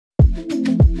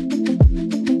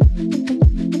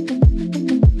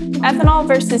Ethanol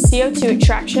versus CO2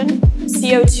 extraction.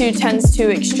 CO2 tends to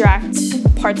extract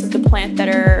parts of the plant that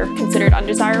are considered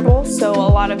undesirable, so a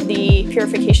lot of the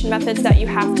purification methods that you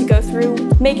have to go through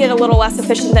make it a little less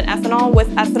efficient than ethanol. With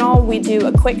ethanol, we do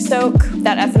a quick soak.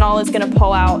 That ethanol is going to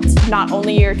pull out not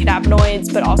only your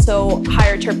cannabinoids, but also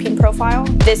higher terpene profile.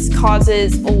 This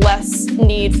causes less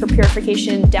need for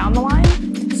purification down the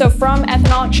line. So from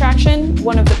ethanol extraction,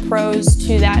 one of the pros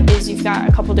to that is you've got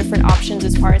a couple different options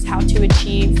as far as how to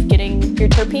achieve getting your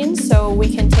terpenes. So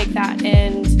we can take that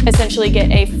and essentially get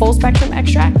a full spectrum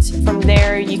extract. From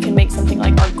there, you can make something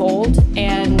like our gold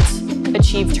and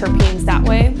achieve terpenes that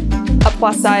way. A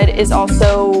plus side is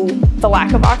also the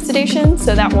lack of oxidation,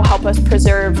 so that will help us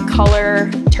preserve color,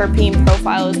 terpene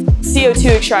profiles.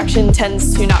 CO2 extraction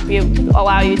tends to not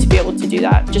allow you to be able to do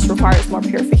that, just requires more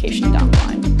purification down the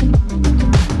line.